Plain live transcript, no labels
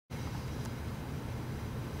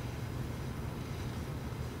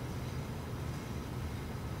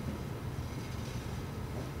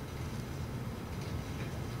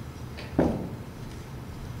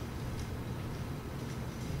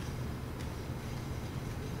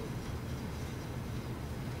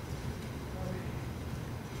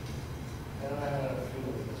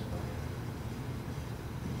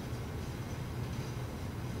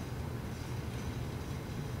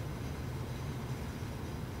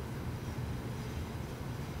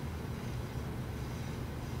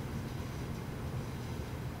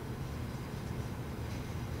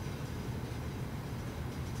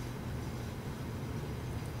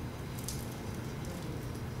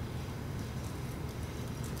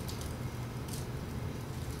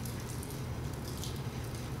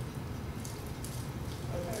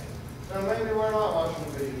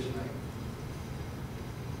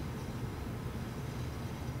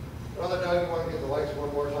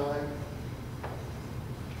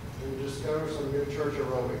over some new church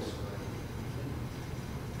aerobics.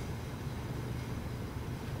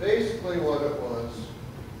 Basically what it was,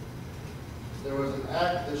 there was an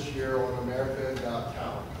act this year on America Got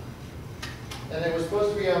Talent. And it was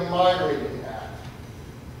supposed to be a mind reading act.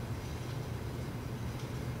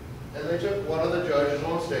 And they took one of the judges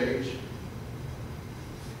on stage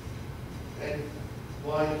and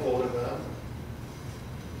blindfolded them.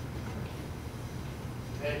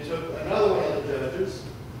 And took another one of the judges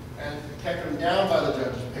and kept him down by the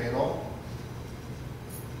judges panel.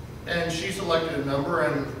 And she selected a number,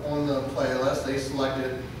 and on the playlist they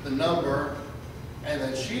selected the number, and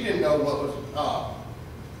then she didn't know what was up.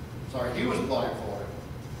 Sorry, he was blindfolded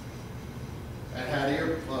and had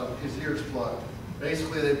his ears plugged.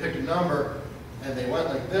 Basically, they picked a number, and they went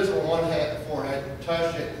like this on one forehead,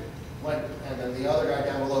 touched it, went, and then the other guy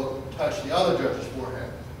down below touched the other judge's forehead.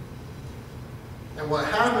 And what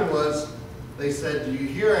happened was, they said, "Do you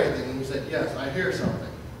hear anything?" And he said, "Yes, I hear something."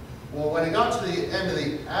 Well, when it got to the end of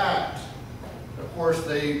the act, of course,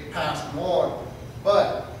 they passed him on,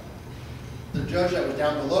 but the judge that was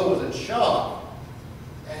down below was in shock.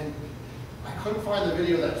 And I couldn't find the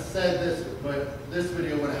video that said this, but this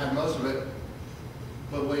video would have had most of it.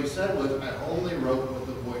 But what he said was, "I only wrote what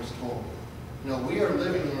the voice told me." You know, we are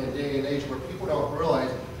living in a day and age where people don't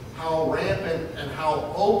realize how rampant and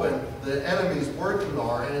how open the enemy's working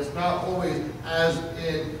are, and it's not always as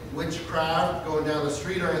in witchcraft, going down the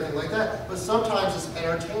street or anything like that, but sometimes it's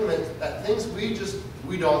entertainment, that things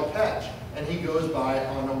we don't catch, and he goes by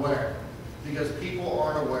unaware, because people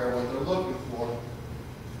aren't aware of what they're looking for.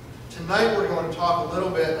 Tonight we're going to talk a little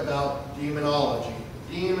bit about demonology,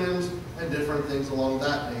 demons, and different things along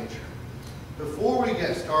that nature. Before we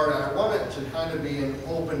get started, I want it to kind of be an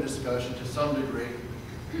open discussion to some degree.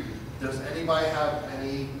 Does anybody have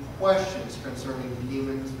any questions concerning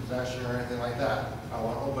demons, possession, or anything like that? I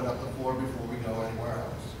want to open up the floor before we go anywhere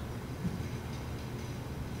else.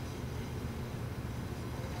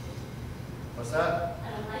 What's that?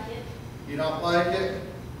 I don't like it. You don't like it?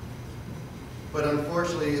 But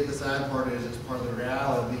unfortunately, the sad part is it's part of the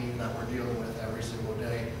reality that we're dealing with every single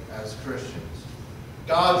day as Christians.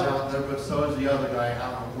 God's out there, but so is the other guy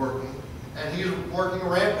out working. And he's working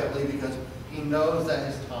rampantly because he knows that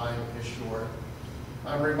his time is short.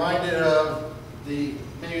 I'm reminded of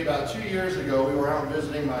maybe about 2 years ago, we were out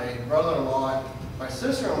visiting my brother-in-law. My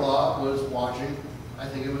sister-in-law was watching, I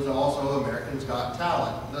think it was also America's Got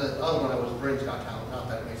Talent. The other one was Britain's Got Talent, not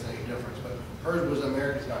that it makes any difference, but hers was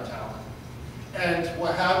America's Got Talent. And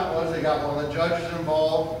what happened was they got one of the judges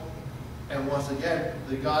involved, and once again,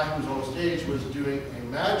 the guy who was on stage was doing a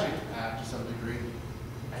magic act to some degree,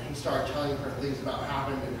 and he started telling her things about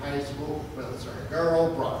happening in high school with a certain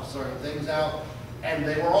girl, brought certain things out, and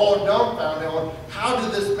they were all dumbfounded on how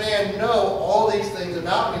did this man know all these things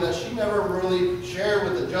about me that she never really shared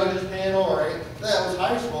with the judges panel, or that was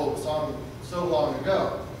high school, it was so long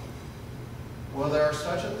ago. Well, there are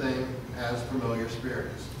such a thing as familiar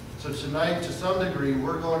spirits. So tonight, to some degree,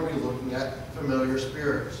 we're going to be looking at familiar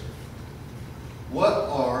spirits. What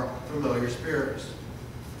are familiar spirits?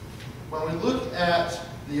 When we look at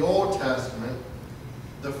the Old Testament,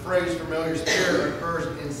 the phrase familiar spirit occurs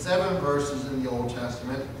in 7 verses in the Old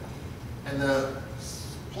Testament, and the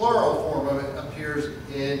plural form of it appears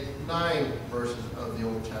in 9 verses of the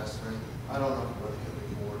Old Testament. I don't know if you want to get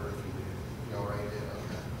the order, if you already did,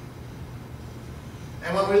 okay.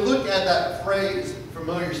 And when we look at that phrase,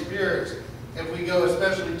 familiar spirits, if we go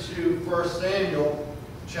especially to 1 Samuel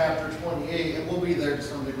chapter 28, and we'll be there to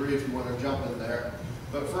some degree if you want to jump in there,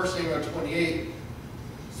 but 1 Samuel 28,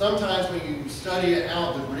 sometimes when you study it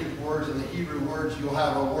out, the Greek words and the Hebrew words, you'll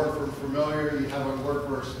have a word for familiar, you have a word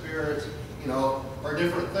for spirits, or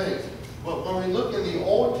different things. But when we look in the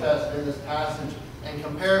Old Testament, this passage, and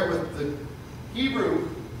compare it with the Hebrew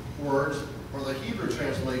words, or the Hebrew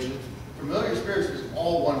translation, familiar spirits is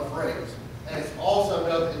all one phrase. And it's all summed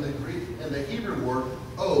up in the Greek, in the Hebrew word,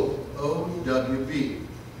 O-W-B.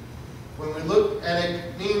 When we look at it,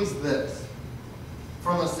 it means this: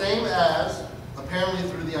 from the same as, apparently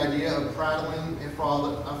through the idea of prattling a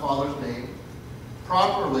father's name,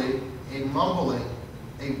 properly a mumbling,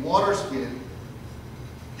 a waterskin,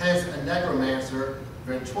 hence a necromancer,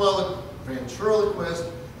 ventriloquist,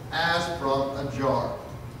 as from a jar.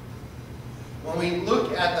 When we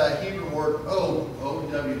look at the Hebrew word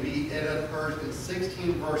O-W-B, it occurs in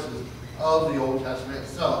 16 verses of the Old Testament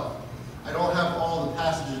itself. I don't have all the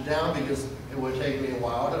passages down because it would take me a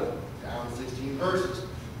while to down 16 verses.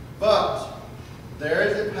 But there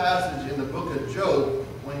is a passage in the book of Job,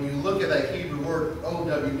 when you look at that Hebrew word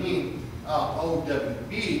O-W-B,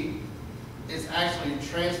 it's actually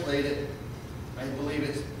translated, I believe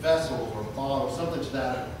it's vessels or bottles, something to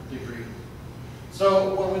that degree.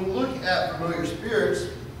 So when we look at familiar spirits,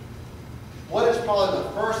 what is probably the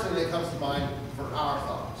first thing that comes to mind for our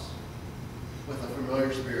thoughts with a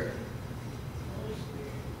familiar spirit? Holy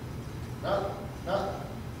Spirit. Not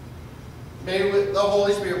maybe with the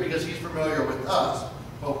Holy Spirit because he's familiar with us.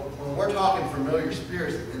 But when we're talking familiar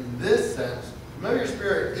spirits in this sense, familiar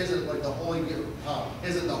spirit isn't like the Holy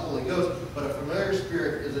Ghost, but a familiar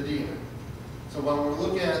spirit is a demon. So when we're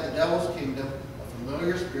looking at the devil's kingdom, a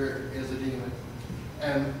familiar spirit is a demon.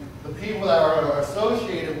 And the people that are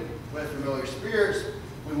associated with familiar spirits,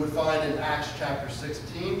 we would find in Acts chapter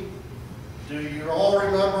 16. Do you all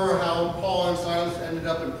remember how Paul and Silas ended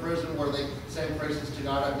up in prison where they sang praises to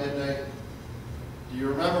God at midnight? Do you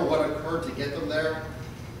remember what occurred to get them there?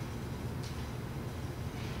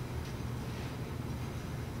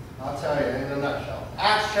 I'll tell you in a nutshell.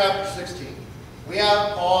 Acts chapter 16. We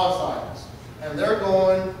have Paul and Silas, and they're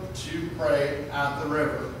going to pray at the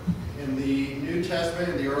river. In the New Testament,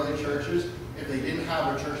 in the early churches, if they didn't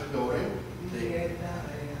have a church building, They had found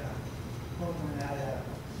a woman out of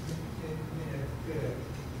good.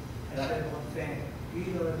 And said one thing,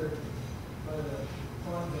 either the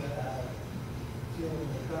one that dealing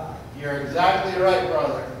with God. You're exactly right,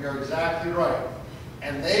 brother. You're exactly right.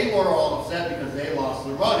 And they were all upset because they lost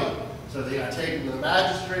their money. So they got taken to the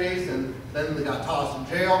magistrates, and then they got tossed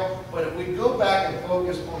in jail. But if we go back and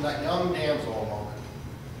focus on that young damsel a moment,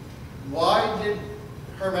 why did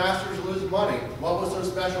her masters lose money? What was so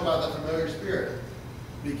special about the familiar spirit?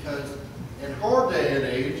 Because in her day and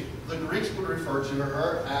age, the Greeks would refer to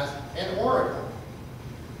her as an oracle.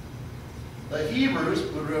 The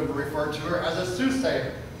Hebrews would refer to her as a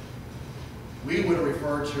soothsayer. We would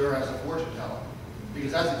refer to her as a fortune teller,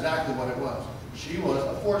 because that's exactly what it was. She was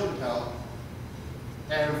a fortune teller.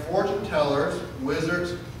 And fortune tellers,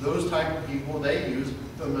 wizards, those type of people, they use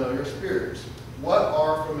familiar spirits. What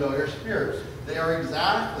are familiar spirits? They are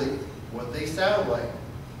exactly what they sound like.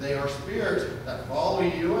 They are spirits that follow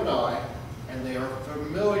you and I, and they are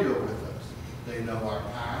familiar with us. They know our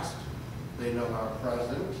past. They know our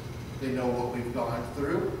present. They know what we've gone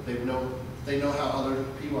through. They know how other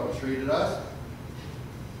people have treated us.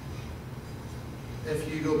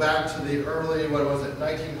 If you go back to the early,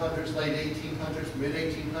 1900s, late 1800s, mid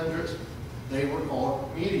 1800s, they were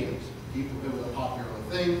called mediums. It was a popular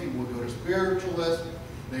thing. People would go to spiritualists.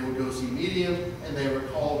 They would go see mediums, and they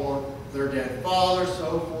would call on their dead father,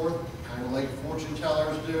 so forth, kind of like fortune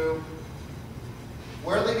tellers do.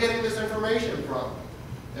 Where are they getting this information from?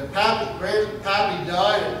 If Grandpappy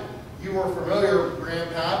died and you were familiar with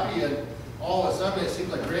Grandpappy, and all of a sudden it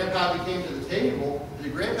seems like Grandpappy came to the table,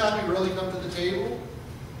 did Grandpappy really come to the table?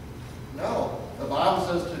 No. The Bible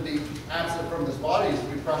says to be absent from this body is to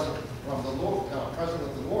be present from the Lord, present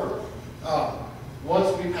with the Lord.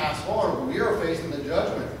 Once we pass on, we are facing the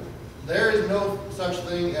judgment. There is no such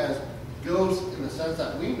thing as ghosts in the sense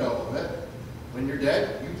that we know of it. When you're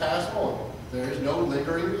dead, you pass on. There is no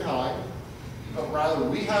lingering behind, but rather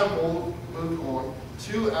we have moved on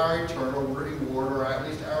to our eternal reward, or at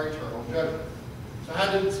least our eternal judgment. So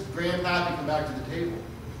how did Grandpappy come back to the table?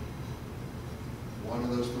 One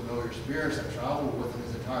of those familiar spirits that traveled with him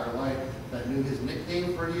his entire life, that knew his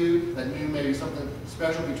nickname for you, that knew maybe something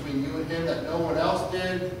special between you and him that no one else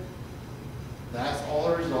did. That's all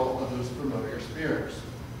a result of those familiar spirits.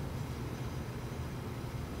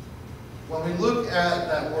 When we look at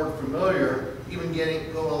that word familiar, even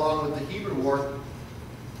going along with the Hebrew word,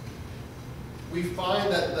 we find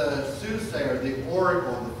that the soothsayer, the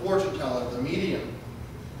oracle, the fortune teller, the medium,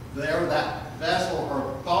 they're that vessel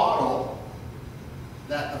or bottle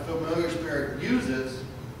that the familiar spirit uses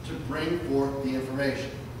to bring forth the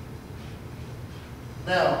information.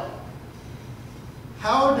 Now,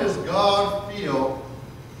 how does God feel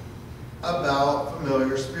about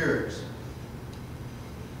familiar spirits?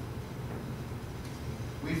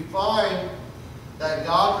 We find that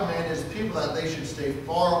God commanded his people that they should stay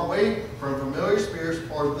far away from familiar spirits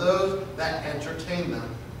or those that entertain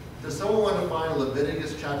them. Does someone want to find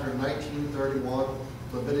Leviticus chapter 19:31?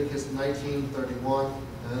 Leviticus 19:31,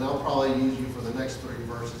 and then I'll probably use you for the next 3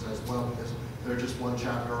 verses as well, because they're just one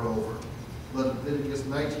chapter over. Leviticus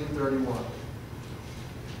 19:31.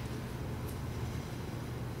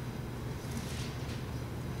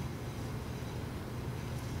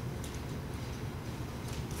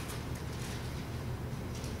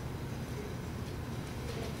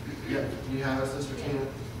 Yeah, do you have it, Sister Tina?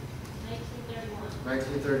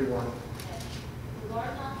 1931. Okay.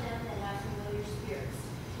 Regard not them that have familiar spirits,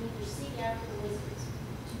 neither seek after the wizards,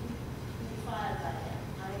 to be defiled by them.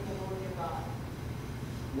 I am the Lord your God.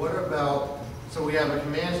 What about So we have a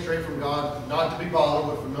command straight from God not to be bothered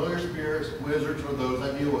with familiar spirits, wizards, or those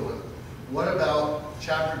that deal with them. What about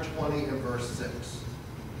chapter 20 and verse 6?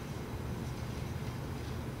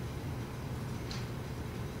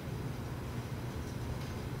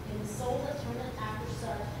 And the soul that turneth after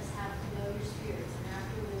such as have familiar spirits and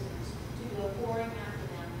after wizards, to go whoring after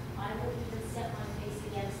them, I will even set my face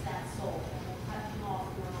against that soul, and will cut him off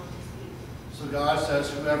from among his people. So God says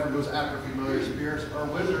whoever goes after familiar spirits or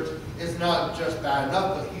wizards is not just bad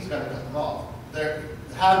enough, but he's going to cut them off. They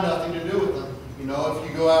have nothing to do with them. You know, if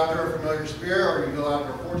you go after a familiar spirit or you go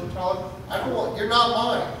after a fortune teller, you're not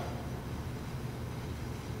mine.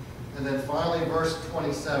 And then finally, verse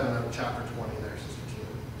 27 of chapter 20 there, Sister Tina.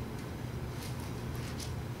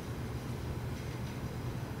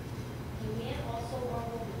 A man also or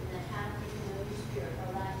woman that hath a familiar spirit,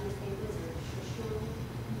 or that is a wizard, shall surely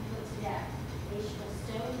be put to death. They shall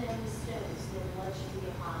stone them with stones, their blood shall be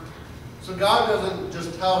upon them. So God doesn't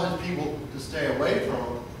just tell his people to stay away from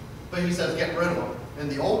them, but he says get rid of them. In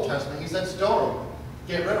the Old Testament, he said stone them,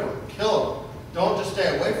 get rid of them, kill them. Don't just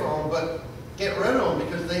stay away from them, but get rid of them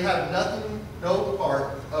because they have nothing, no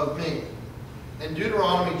part of me. In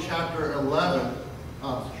Deuteronomy chapter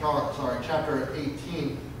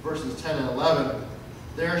 18, verses 10 and 11,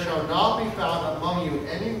 there shall not be found among you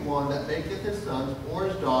any one that maketh his sons or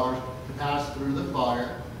his daughters to pass through the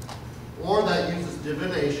fire, or that uses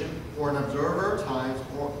divination, or an observer of times,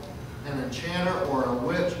 or an enchanter, or a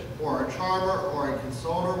witch, or a charmer, or a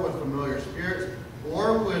consulter with familiar spirits,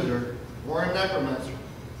 or a wizard, or a necromancer.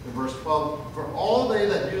 In verse 12, for all they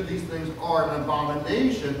that do these things are an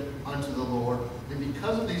abomination unto the Lord, and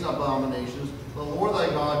because of these abominations, the Lord thy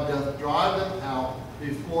God doth drive them out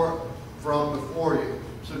from before you.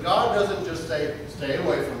 So God doesn't just say, stay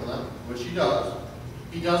away from them, which he does.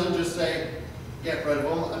 He doesn't just say, get rid of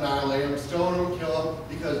them, annihilate them, stone them, kill them,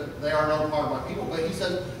 because they are no part of my people. But he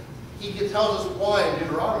says, he tells us why in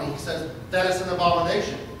Deuteronomy. He says that it's an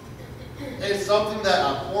abomination. It's something that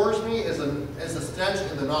abhors me, is a stench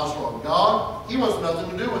in the nostril of God. He wants nothing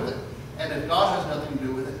to do with it. And if God has nothing to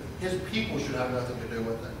do with it, his people should have nothing to do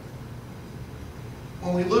with it.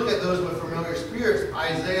 When we look at those with familiar spirits,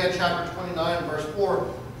 Isaiah chapter 29 verse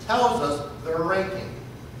 4 tells us their ranking.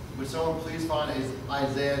 Would someone please find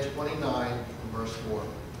Isaiah 29 and verse 4.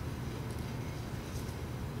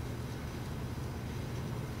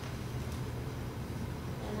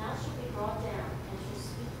 And thou shalt be brought down, and shalt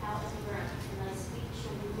speak out of the ground, and thy speech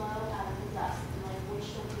shall be low out of the dust, and thy voice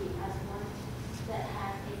shall be as one that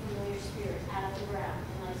hath a familiar spirit out of the ground,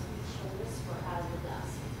 and thy speech shall whisper out of the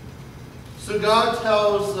dust. So God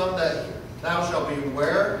tells them that thou shalt be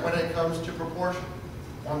where when it comes to proportion?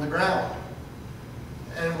 On the ground.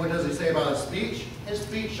 And what does he say about his speech? His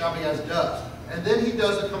speech shall be as dust. And then he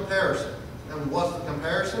does a comparison. And what's the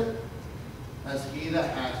comparison? As he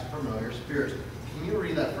that has familiar spirits. Can you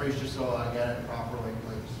read that phrase just so I get it properly,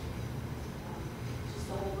 please? Just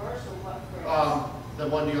the whole verse, or what phrase? The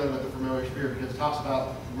one dealing with the familiar spirit, because it talks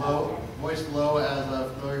about low, voice low as a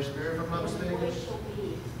familiar spirit, if I'm not And the mistaken. voice shall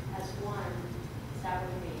be as one, is that what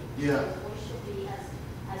you mean? Yeah. The voice shall be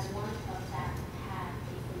as one of that hath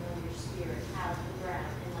a familiar spirit out of the ground,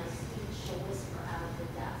 and thy speech shall whisper out of the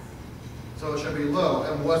dust. So it should be low.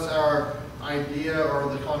 And what's our idea or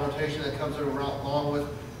the connotation that comes along with,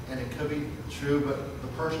 and it could be true, but the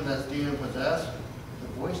person that's demon possessed, the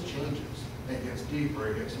voice changes. It gets deeper,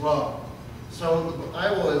 it gets low. So the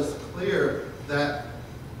Bible is clear that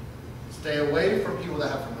stay away from people that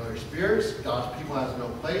have familiar spirits. God's people has no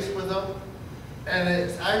place with them. And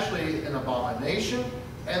it's actually an abomination.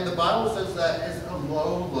 And the Bible says that it's a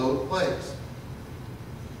low, low place.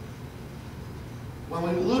 When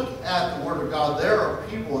we look at the Word of God, there are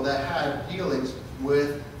people that had dealings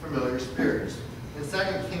with familiar spirits. In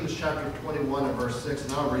 2 Kings chapter 21 and verse 6,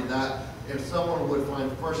 and I'll read that. If someone would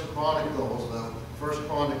find 1 Chronicles, though, 1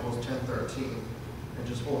 Chronicles 10:13, and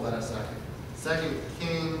just hold that a second. 2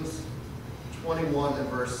 Kings 21 and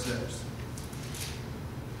verse 6.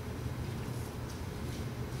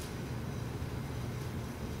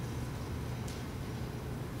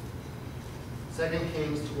 Second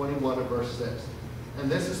Kings 21 and verse 6. And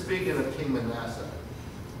this is speaking of King Manasseh.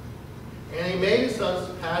 And he made his sons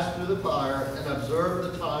to pass through the fire and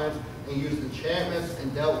observed the times and used enchantments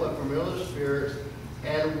and dealt with familiar spirits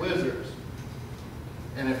and wizards.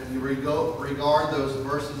 And if you regard those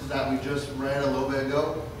verses that we just read a little bit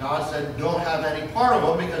ago, God said, don't have any part of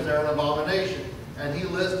them because they're an abomination. And he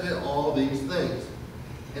listed all these things.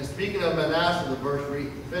 And speaking of Manasseh, the verse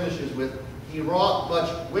finishes with, he wrought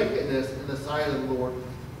much wickedness in the sight of the Lord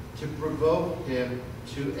to provoke him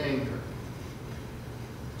to anger.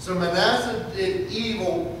 So Manasseh did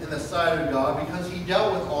evil in the sight of God because he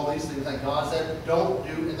dealt with all these things that God said don't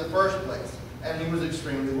do in the first place. And he was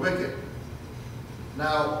extremely wicked.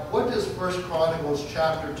 Now, what does 1 Chronicles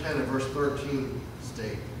chapter 10 and verse 13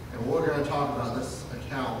 state? And we're going to talk about this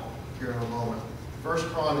account here in a moment. 1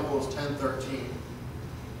 Chronicles 10:13.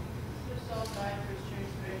 Saul died for his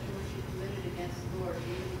transgression which he committed against the Lord,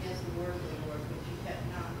 even against the word of the Lord, which he kept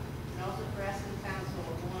not, and also for asking counsel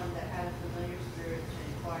of one that had a familiar spirit to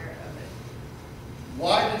inquire of it.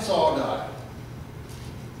 Why did Saul die?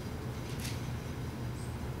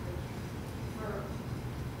 For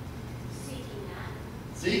seeking that.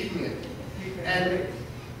 Seeking it. And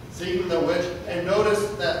seeking the witch. And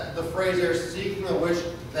notice that the phrase there, seeking the witch,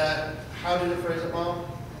 that, how did it phrase it, Mom?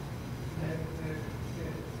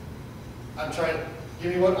 I'm trying,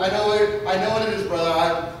 give me what, I know what it is, brother.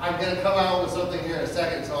 I'm going to come out with something here in a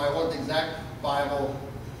second, so I want the exact Bible.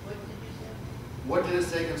 What did you say? What did it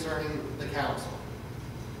say concerning the council?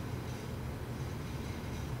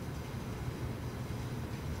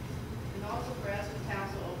 And also for asking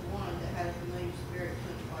counsel of one that had a familiar spirit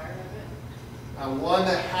to inquire of it. One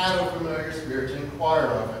that had a familiar spirit to inquire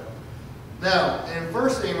of it. Now, in 1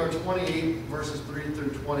 Samuel 28, verses 3 through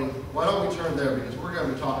 20, why don't we turn there, because we're going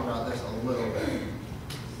to be talking about this a little bit.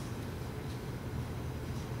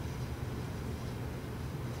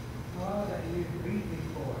 All that you read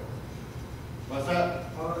before. What's that?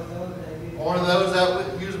 All of those that you. Or those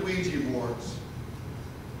that use Ouija boards.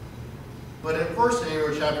 But in 1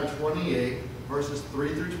 Samuel chapter 28, verses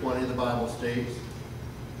 3 through 20, the Bible states,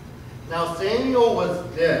 Now Samuel was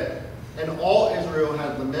dead, and all Israel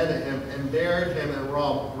had lamented him and buried him in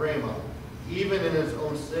Ramah, even in his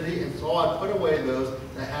own city, and Saul had put away those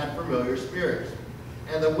that had familiar spirits,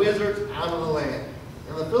 and the wizards out of the land.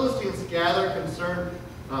 And the Philistines gathered themselves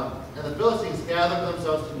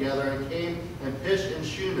together and came and pitched in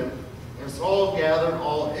Shunem. And Saul gathered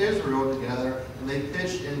all Israel together, and they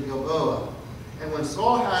pitched in Gilboa. And when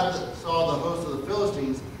Saul saw the host of the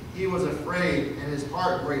Philistines, he was afraid, and his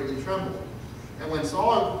heart greatly trembled. And when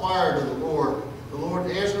Saul inquired of the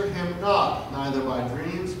Lord answered him not, neither by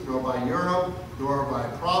dreams, nor by Urim, nor by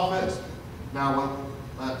prophets. Now,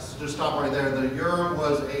 let's just stop right there. The Urim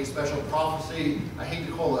was a special prophecy. I hate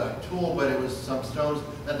to call it a tool, but it was some stones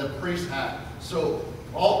that the priests had. So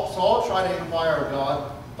Saul tried to inquire of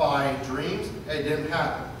God by dreams. It didn't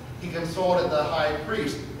happen. He consulted the high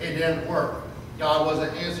priest. It didn't work. God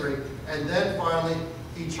wasn't answering. And then finally,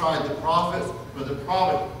 he tried the prophets, but the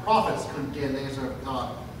prophets couldn't get an answer of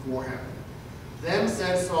God for him. Then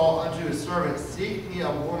said Saul unto his servant, Seek me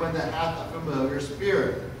a woman that hath a familiar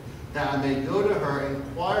spirit, that I may go to her and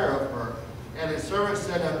inquire of her. And his servant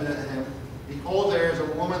said unto him, Behold, there is a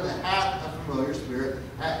woman that hath a familiar spirit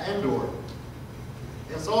at Endor.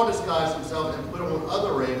 And Saul disguised himself and put on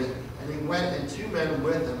other raiment, and he went and 2 men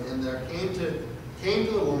with him. And there came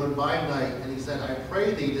to the woman by night, and he said, I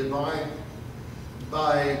pray thee, divine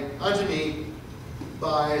unto me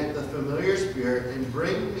by the familiar spirit, and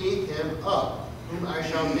bring me him up, whom I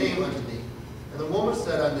shall name unto thee. And the woman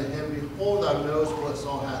said unto him, Behold, thou knowest what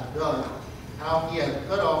Saul hath done, how he hath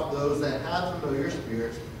cut off those that have familiar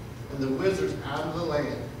spirits, and the wizards out of the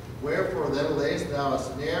land. Wherefore then layest thou a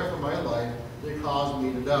snare for my life, to cause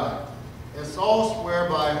me to die? And Saul sware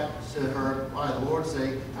to her by the Lord,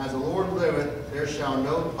 saying, As the Lord liveth, there shall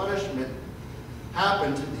no punishment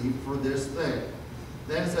happen to thee for this thing.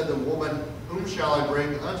 Then said the woman, Whom shall I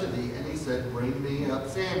bring unto thee? And he said, Bring me up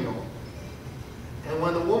Samuel. And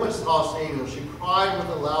when the woman saw Samuel, she cried with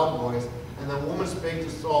a loud voice. And the woman spake to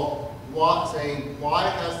Saul, saying, Why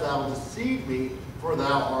hast thou deceived me? For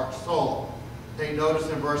thou art Saul. Take notice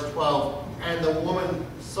in verse 12. And the woman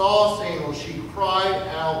saw Samuel, she cried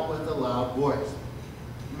out with a loud voice.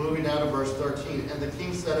 Moving down to verse 13. And the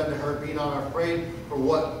king said unto her, Be not afraid, for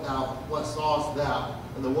what sawest thou?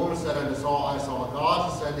 And the woman said unto Saul, I saw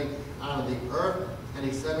God descending out of the earth. And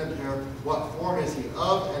he said unto her, What form is he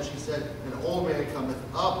of? And she said, An old man cometh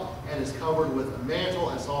up, and is covered with a mantle.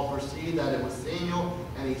 And Saul perceived that it was Samuel,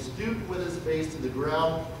 and he stooped with his face to the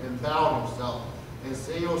ground, and bowed himself. And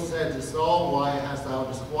Samuel said to Saul, Why hast thou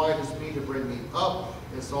disquieted me to bring me up?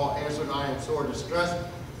 And Saul answered, I am sore distressed,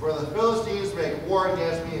 for the Philistines make war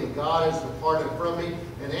against me, and God is departed from me,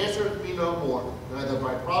 and answereth me no more, neither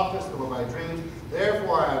by prophets nor by dreams.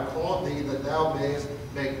 Therefore I have called thee, that thou mayest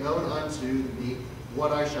make known unto me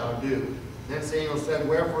what I shall do. Then Samuel said,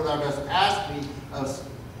 Wherefore thou dost ask me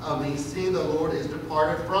of me, seeing the Lord is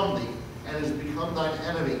departed from thee, and is become thine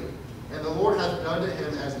enemy. And the Lord hath done to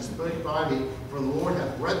him as he spake by me, for the Lord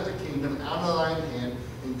hath rent the kingdom out of thine hand,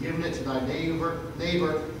 and given it to thy neighbor,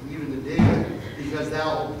 even to David because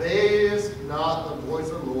thou obeyest not the voice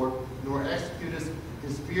of the Lord, nor executest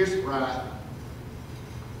his fierce wrath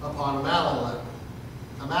upon Amalek.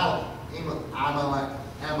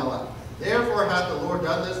 Therefore hath the Lord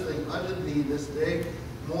done this thing unto thee this day.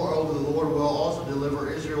 Moreover, the Lord will also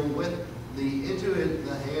deliver Israel with thee into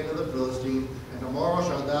the hand of the Philistines. And tomorrow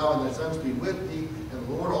shalt thou and thy sons be with thee, and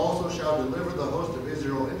the Lord also shall deliver the host of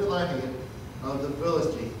Israel into thy hand of the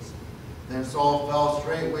Philistines. Then Saul fell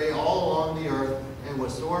straightway all along the earth, and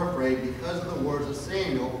was sore afraid because of the words of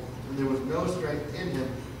Samuel, and there was no strength in him,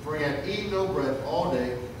 for he had eaten no bread all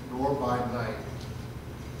day, nor by night.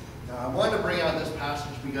 Now, I wanted to bring out this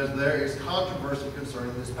passage because there is controversy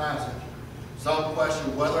concerning this passage. Some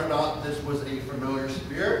question whether or not this was a familiar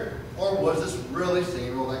spirit, or was this really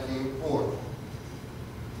Samuel that came forth.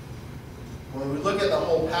 When we look at the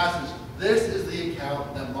whole passage, this is the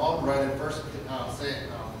account that Mom read in First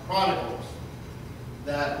Chronicles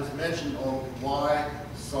that was mentioned on why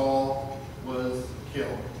Saul was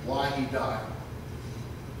killed, why he died.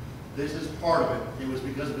 This is part of it. It was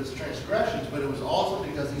because of his transgressions, but it was also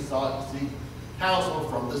because he sought to seek counsel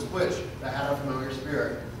from this witch that had a familiar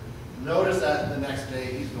spirit. Notice that the next day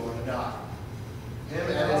he's going to die. Him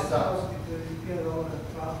and his sons. Because he killed all the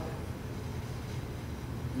prophets.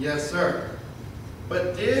 Yes, sir.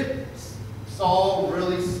 But did Saul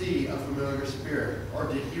really see a familiar spirit? Or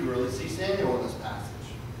did he really see Samuel in this passage?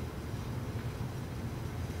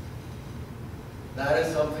 That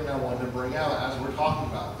is something I wanted to bring out as we're talking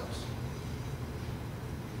about this.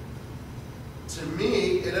 To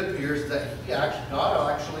me, it appears that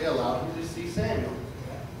God actually allowed him to see Samuel.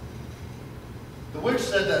 The witch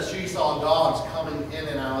said that she saw dogs coming in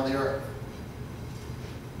and out of the earth.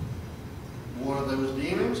 Were those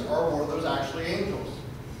demons or were those actually angels?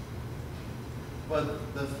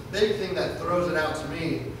 But the big thing that throws it out to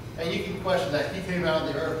me, and you can question that he came out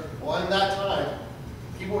of the earth. Well, in that time,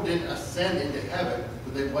 people didn't ascend into heaven,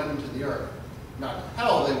 but they went into the earth. Not to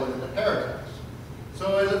hell, they went into paradise.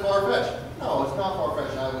 So is it far-fetched? No, it's not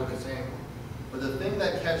far-fetched, I would be saying. But the thing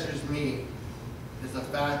that catches me is the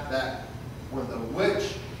fact that when the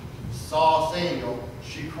witch saw Samuel,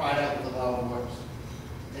 she cried out with a loud voice.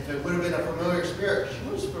 If it would have been a familiar spirit, she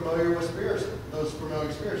was familiar with spirits, those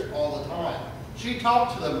familiar spirits all the time. She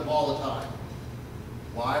talked to them all the time.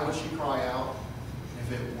 Why would she cry out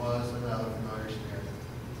if it was another familiar spirit?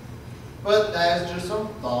 But that is just some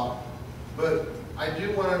thought. But I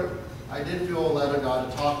did feel led of God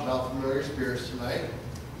to talk about familiar spirits tonight.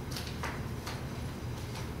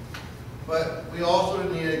 But we also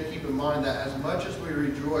need to keep in mind that as much as we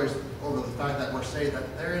rejoice over the fact that we're saved,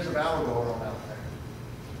 that there is a battle going on out there.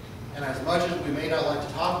 And as much as we may not like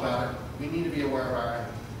to talk about it, we need to be aware of our enemy.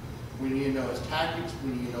 We need to know his tactics.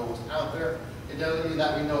 We need to know what's out there. It doesn't mean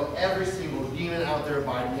that we know every single demon out there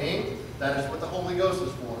by name. That is what the Holy Ghost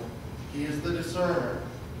is for. He is the discerner.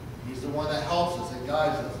 He's the one that helps us and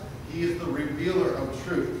guides us. He is the revealer of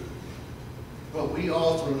truth. But we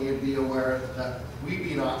also need to be aware that we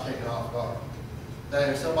be not taken off guard. That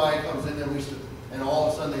if somebody comes in and all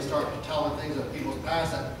of a sudden they start telling things of people's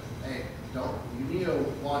past, that, hey, you need to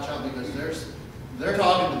watch out because they're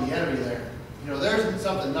talking to the enemy there. You know, there's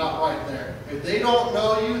something not right there. If they don't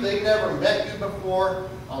know you, they never met you before,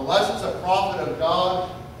 unless it's a prophet of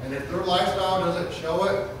God, and if their lifestyle doesn't show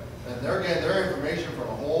it, then they're getting their information from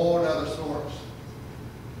a whole other source.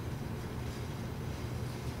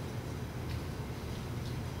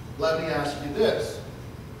 Let me ask you this.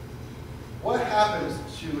 What happens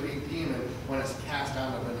to a demon when it's cast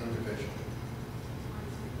out of an individual?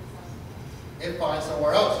 It finds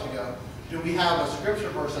somewhere else to go. Do we have a scripture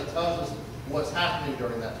verse that tells us what's happening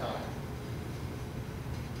during that time?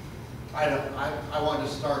 I want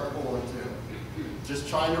to start pulling too. Just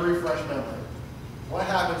trying to refresh memory. What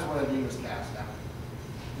happens when a demon is cast out?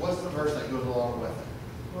 What's the verse that goes along with it?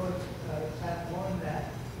 Well, it's that one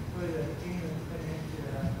that where the demon went into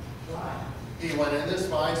the swine. He went in this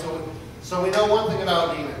spine. So we know one thing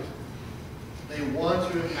about demons. They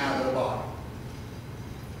want to inhabit a body.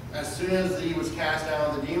 As soon as he was cast out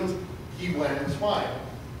of the demons, he went in the swine.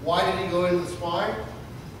 Why did he go into the swine?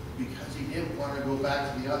 Because he didn't want to go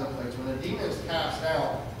back to the other place. When a demon is cast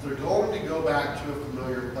out, they're going to go back to a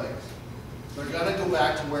familiar place. They're going to go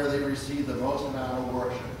back to where they receive the most amount of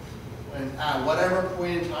worship. And at whatever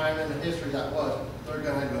point in time in the history that was, they're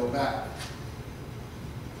going to go back.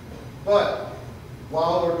 But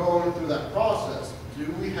while they're going through that process, do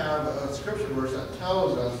we have a scripture verse that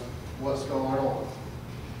tells us what's going on?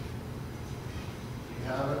 Do you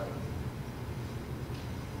have it?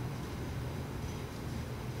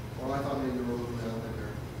 Well, I thought maybe you were looking at it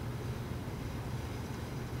there.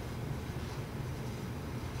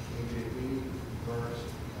 KJV.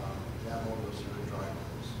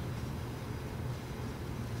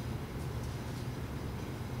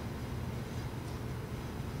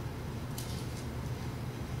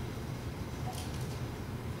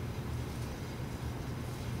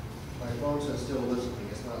 phone says still listening.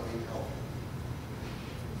 It's not being helpful.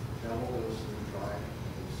 The devil goes through dry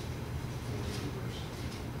places.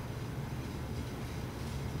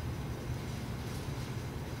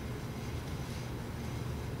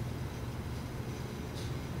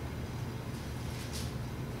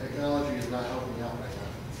 Technology is not helping out right now.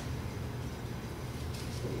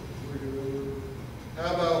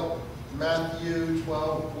 How about Matthew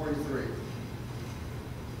 12:43?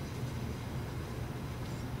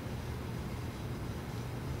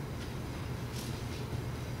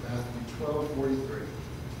 Matthew 12:43.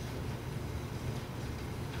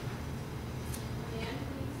 The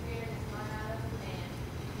unclean spirit is gone out of the man,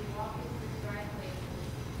 he walketh through dry places,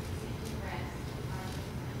 seeking rest, he findeth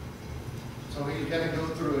none. So he's going to go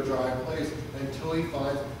through a dry place until he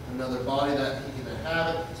finds another body that he can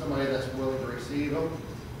inhabit, somebody that's willing to receive him,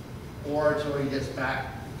 or until he gets back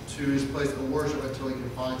to his place of worship until he can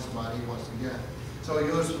find somebody once again. So he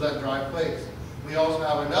goes through that dry place. We also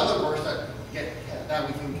have another verse that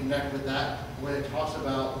we can connect with that when it talks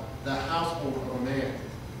about the household of a man.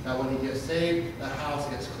 That when he gets saved, the house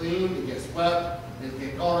gets cleaned, it gets swept, it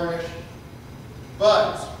gets garnished.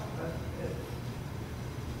 But But if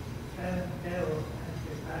that devil has to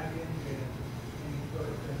get back into it, and he goes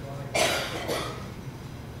to like,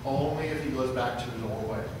 only if he goes back to his old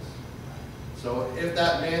ways. So if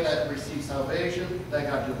that man that received salvation, that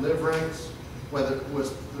got deliverance, whether it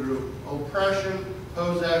was through oppression,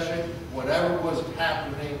 possession, whatever was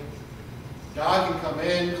happening, God can come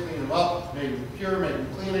in, clean him up, make him pure, make him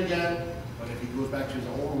clean again. But if he goes back to his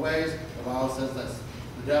old ways, the Bible says that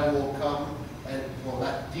the devil will come, and well,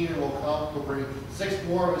 that demon will come, he'll bring 6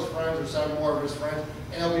 more of his friends or 7 more of his friends,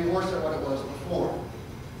 and it'll be worse than what it was before.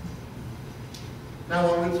 Now,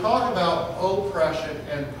 when we talk about oppression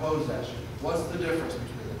and possession, what's the difference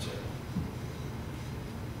between the two?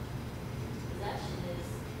 Possession is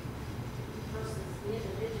versus the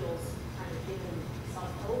individual's kind of giving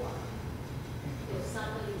himself over. If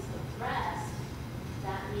somebody's oppressed,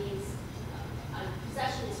 that means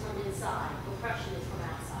possession is from inside, oppression is from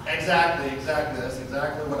outside. Exactly. That's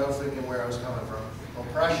exactly what I was thinking, where I was coming from.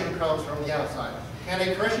 Oppression comes from the outside. Can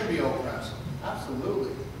a Christian be oppressed?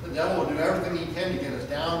 Absolutely. The devil will do everything he can to get us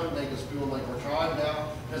down, to make us feel like we're trodden down.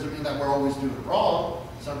 Doesn't mean that we're always doing wrong.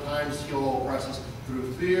 Sometimes he'll oppress us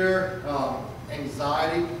through fear,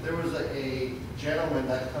 anxiety. There was a gentleman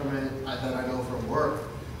that come in that I know from work,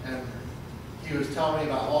 and he was telling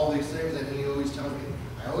me about all these things, and he always tells me,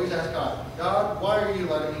 I always ask God, God, why are you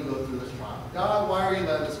letting me go through this trial? God, why are you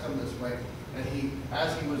letting this come this way? And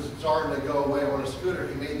as he was starting to go away on a scooter,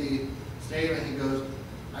 he made the statement, he goes,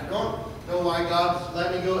 I don't know why God's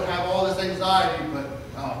let me go have all this anxiety, but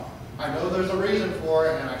I know there's a reason for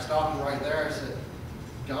it. And I stopped him right there. I said,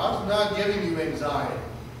 God's not giving you anxiety.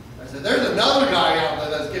 I said, there's another guy out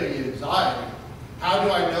there that's giving you anxiety. How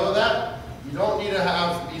do I know that? You don't need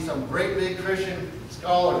to be some great big Christian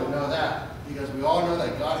scholar to know that, because we all know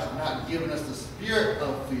that God has not given us the spirit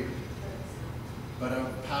of fear, but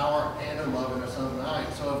of power and of love and of sound mind.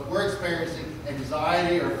 So if we're experiencing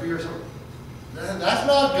anxiety or fear, that's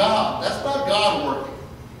not God. That's not God working.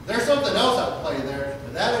 There's something else at play there,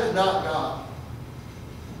 but that is not God.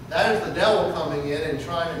 That is the devil coming in and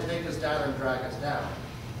trying to take us down and drag us down.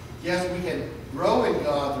 Yes, we can grow in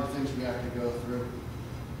God through things we have to go through,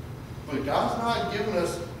 but God's not giving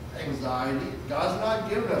us anxiety. God's not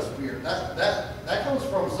giving us fear. That comes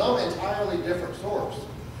from some entirely different source.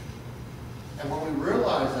 And when we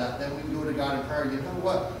realize that, then we go to God in prayer. You know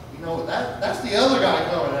what? That's the other guy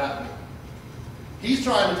coming at me. He's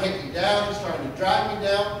trying to take me down. He's trying to drag me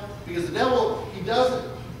down. Because the devil, he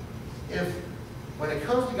doesn't. When it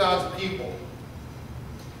comes to God's people,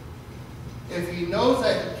 if he knows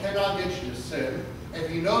that he cannot get you to sin, if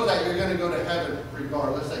he knows that you're going to go to heaven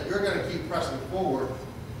regardless, that you're going to keep pressing forward,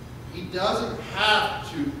 he doesn't have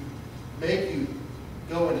to make you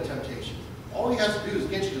go into temptation. All he has to do is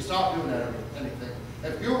get you to stop doing anything.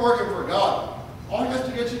 If you're working for God, all he has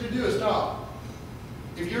to get you to do is stop.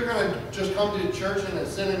 If you're going to just come to church and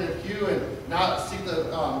sit in a pew and not seek the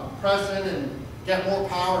present and get more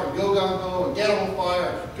power and go gung-ho and get on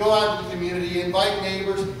fire, go out to the community, invite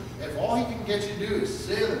neighbors, if all he can get you to do is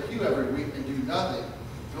sit in the pew every week and do nothing,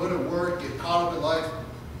 go to work, get caught up in life,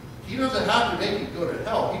 he doesn't have to make you go to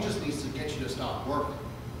hell. He just needs to get you to stop working.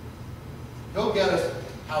 He'll get us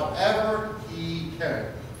however he can.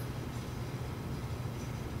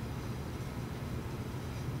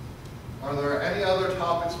 Are there any other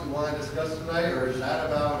topics we want to discuss tonight, or is that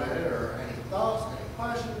about it, or any thoughts, any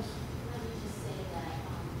questions? Let me just say that,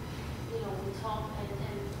 we talk, and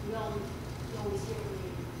we always hear when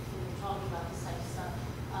you're talking about this type of stuff,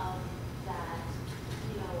 that,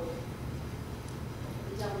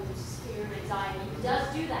 anxiety. He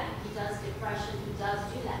does do that. He does depression. He does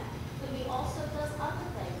do that. But he also does other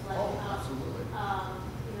things like, Oh, absolutely.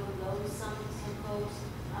 you know, those some folks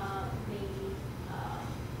maybe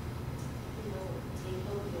you know, take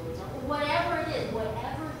opioids or whatever it is,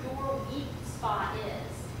 whatever your weak spot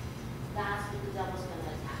is, that's what the devil's going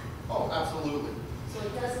to attack. Oh, absolutely. So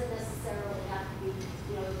it doesn't necessarily have to be,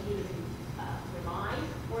 you know, either your mind,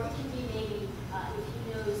 or it can be maybe if he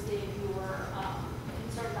knows that you're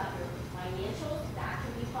concerned about your financials, that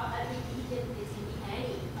can be. I mean, it can be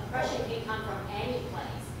any. Oppression can come from any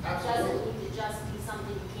place. Absolutely. It doesn't need to just be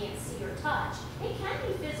something you can't see or touch. It can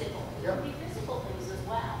be physical. It Yep. can be physical things as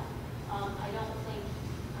well. I don't think,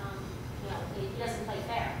 you know, he doesn't play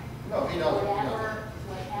fair. No, he doesn't.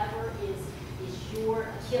 Whatever is your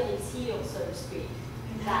Achilles heel, so to speak.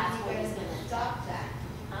 And That's how what you he's gonna gonna stop that?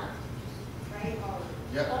 Huh? Pray hard.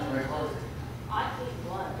 Yep, it's very hard. I plead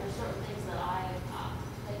blood. There's certain things that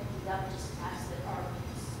that just attacks that are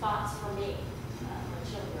spots for me, my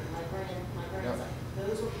children, my grandson.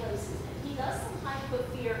 Those are places, and he does sometimes put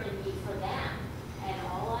fear in me for them. And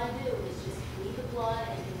all I do is just plead the blood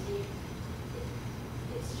and continue.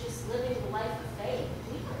 It's just living the life of faith.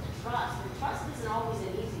 We have to trust, and trust isn't always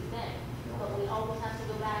an easy thing. But we always have to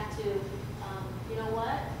go back to, you know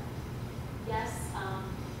what? Yes,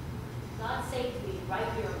 God saved me right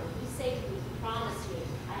here. When He saved me, He promised me.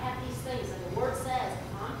 I have these things, and the Word says,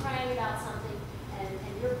 if I'm praying about something, and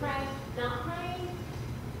you're praying, not praying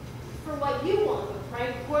for what you want, but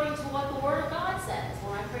praying according to what the Word of God says.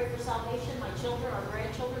 When I pray for salvation, my children, our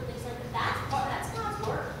grandchildren, things like that, that's God's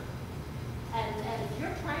Word. And if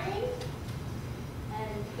you're praying, and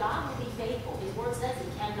God will be faithful. His Word says He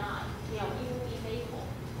cannot. You know, He will be faithful.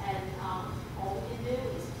 And all we can do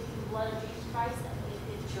is plead the blood of Jesus Christ.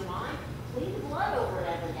 If it's your mind, plead the blood over it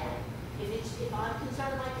every day. If I'm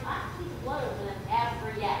concerned, like I plead the blood over them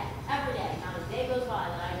every day. Every day. Not a day goes by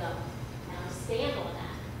that I don't. And I stand on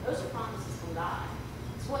that. Those are promises from God.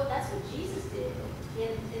 That's what Jesus did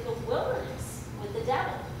in the wilderness with the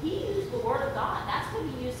devil. He used the Word of God. That's what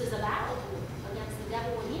He used as a battle tool against the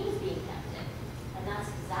devil when he was being tempted. And that's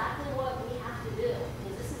exactly what we have to do.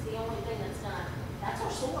 Because this is the only thing that's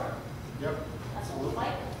our sword. Yep. That's what we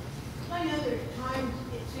fight with. I know there's times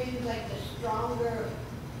it seems like the stronger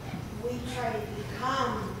we try to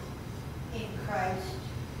become in Christ,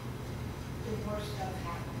 the more stuff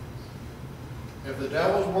happens. If the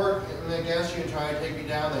devil's working against you and trying to take you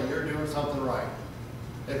down, then you're doing something right.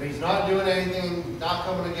 If he's not doing anything, not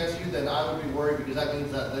coming against you, then I would be worried, because that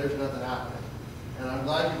means that there's nothing happening. And I'm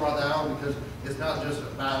glad you brought that out, because it's not just a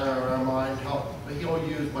battle in our mind, but he'll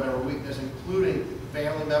use whatever weakness, including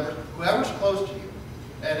family members, whoever's close to you.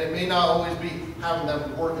 And it may not always be having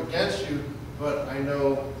them work against you, but I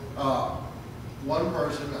know one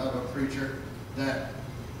person of a preacher that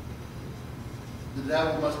the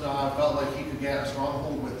devil must not have felt like he could get a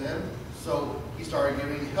stronghold with him, so he started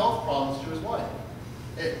giving health problems to his wife.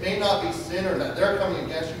 It may not be sin or that they're coming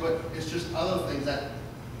against you, but it's just other things that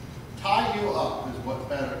tie you up is what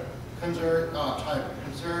better.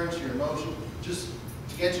 Concerns, your emotions, just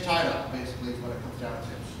to get you tied up, basically, is what it comes down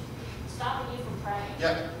to. Stopping you from praying.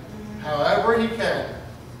 Yep. However he can.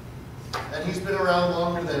 And he's been around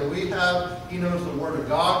longer than we have. He knows the Word of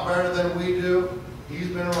God better than we do. He's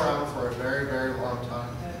been around for a very, very long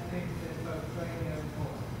time. That thing is about praying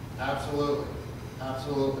evermore. Absolutely.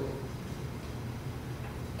 Absolutely.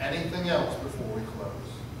 Anything else before we close?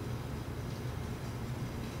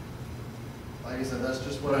 Like I said, that's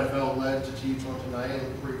just what I felt led to teach on tonight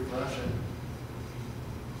and refreshing.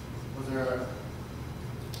 Was there a...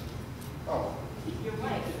 Oh. Your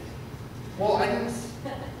wife. Well, I didn't...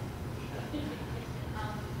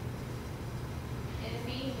 In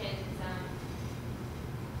Ephesians,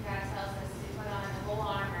 God tells us to put on the whole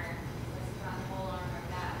armor. Let's put on the whole armor of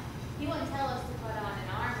God. He wouldn't tell us to put on an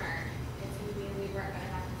armor if we knew we weren't going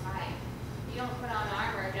to have to fight. You don't put on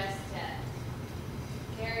armor just to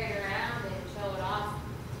carry it around and show it off.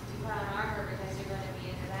 You put on armor because you're going to be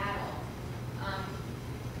in the battle. You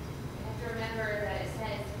have to remember that it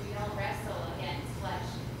says we don't wrestle against flesh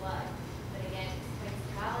and blood, but against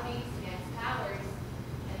principalities, against powers,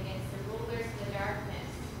 and against the rulers of the darkness,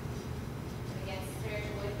 and against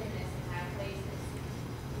spiritual wickedness in high places.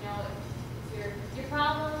 You know, if your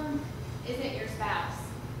problem isn't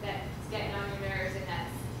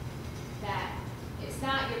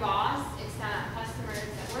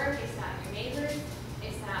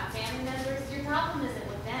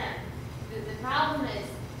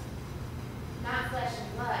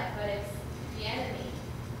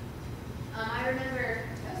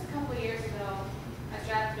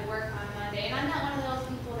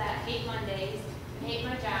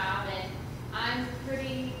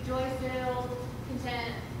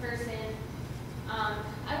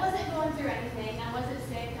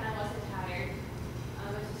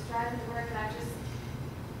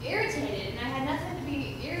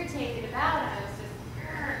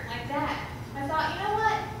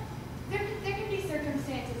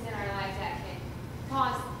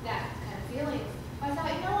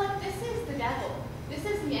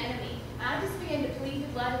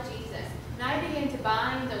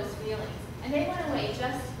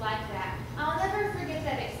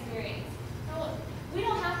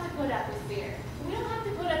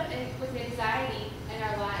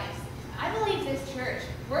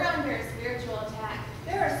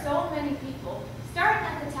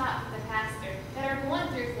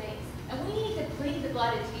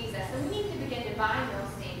and we need to begin to bind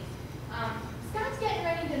those things. Scott's getting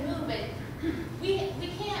ready to move, and we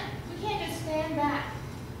can't just stand back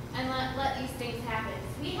and let these things happen.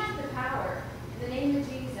 We have the power in the name of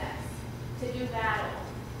Jesus to do battle.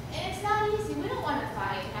 And it's not easy. We don't want to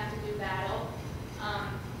fight and have to do battle.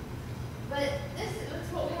 But this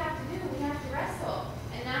is what we have to do. We have to wrestle.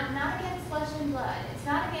 And not against flesh and blood. It's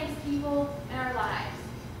not against people in our lives.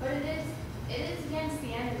 But it is against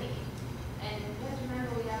the enemy. And we have to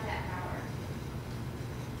remember we have that power.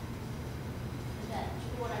 That,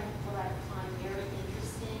 what I find very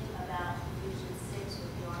interesting about Ephesians 6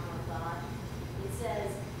 with the armor of God, it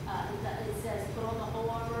says, put on the whole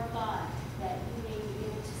armor of God, that you may be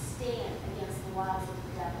able to stand against the wiles of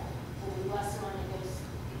the devil. When we wrestle on it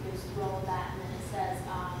goes through all of that, and then it says,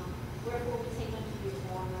 wherefore we take unto you the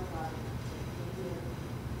armor of God,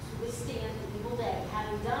 to withstand the evil day,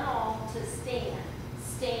 having done all to stand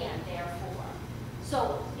therefore.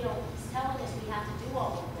 So, it's telling us we have to do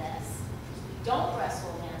all of this. We don't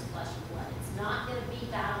wrestle against flesh and blood. It's not going to be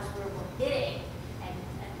battles where we're hitting,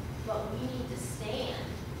 but we need to stand.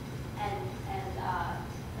 And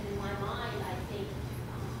in my mind, I think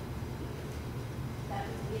that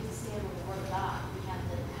we need to stand with the Word of God. We have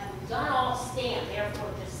to, having done all, stand.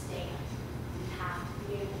 Therefore, just stand. We have to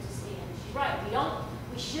be able to stand. She's right.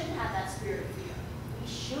 We shouldn't have that spirit of fear. We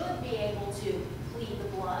should be able to plead the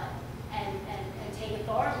blood and take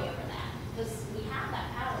authority over that, because we have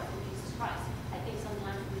that power from Jesus Christ. I think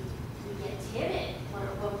sometimes we get timid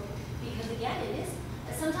because again, it is.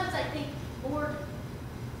 Sometimes I think, Lord,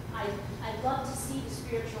 I'd love to see the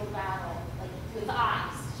spiritual battle, like with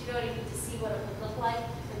eyes. Do you know what I mean? To see what it would look like.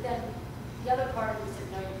 But then the other part of me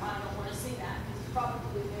said, no, you probably don't want to see that, because it's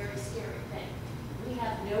probably a very scary thing. We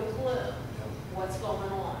have no clue what's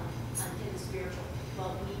going on in the spiritual,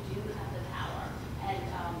 but we do have the power. And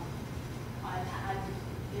I've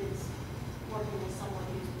been working with someone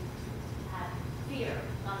who's had fear,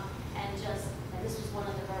 and this was one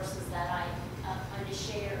of the verses that I kind of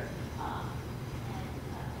shared.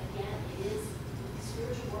 Again, it is the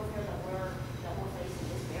spiritual warfare that we're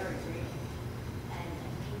facing is very real, and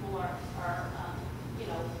people are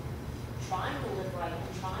trying to live right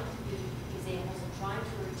and trying to be examples and trying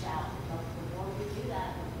to reach out. But the more we do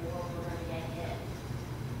that, the more we're going to get hit.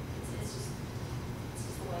 It's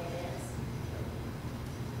just the way it is.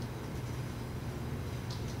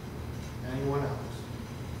 Anyone else?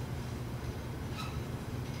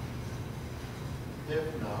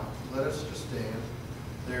 If not, let us just stand.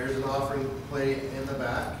 There is an offering plate in the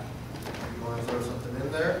back. If you want to throw something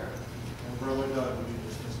in there, and Brother Doug